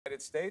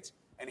United States.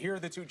 And here are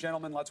the two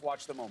gentlemen. Let's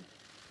watch the moment.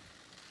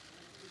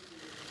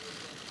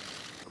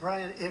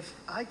 Brian, if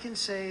I can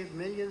save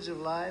millions of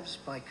lives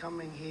by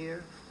coming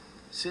here,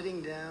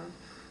 sitting down,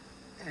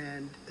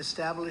 and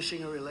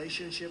establishing a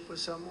relationship with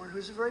someone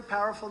who's a very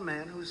powerful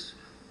man, who's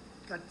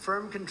got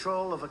firm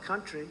control of a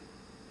country,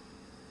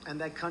 and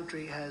that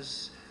country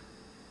has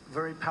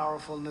very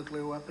powerful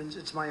nuclear weapons,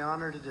 it's my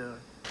honor to do it.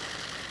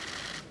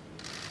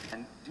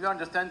 And do you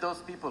understand those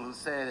people who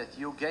say that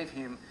you gave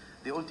him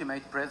the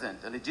ultimate present,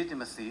 a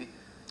legitimacy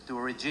to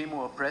a regime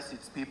who oppresses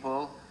its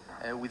people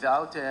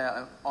without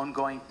an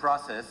ongoing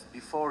process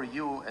before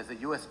you, as a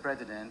US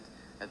president,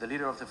 as the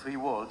leader of the free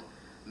world,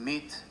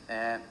 meet,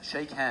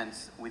 shake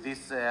hands with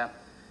this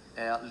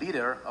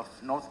leader of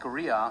North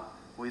Korea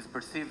who is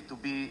perceived to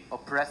be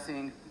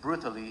oppressing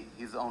brutally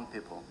his own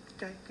people?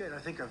 Okay, good. I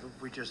think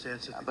we just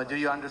answered the But question.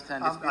 do you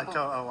understand these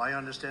people? I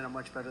understand it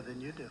much better than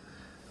you do.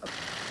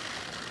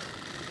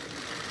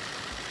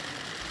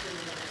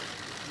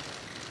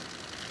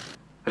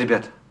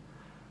 Ребят,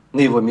 на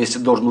его месте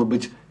должен был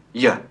быть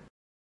я.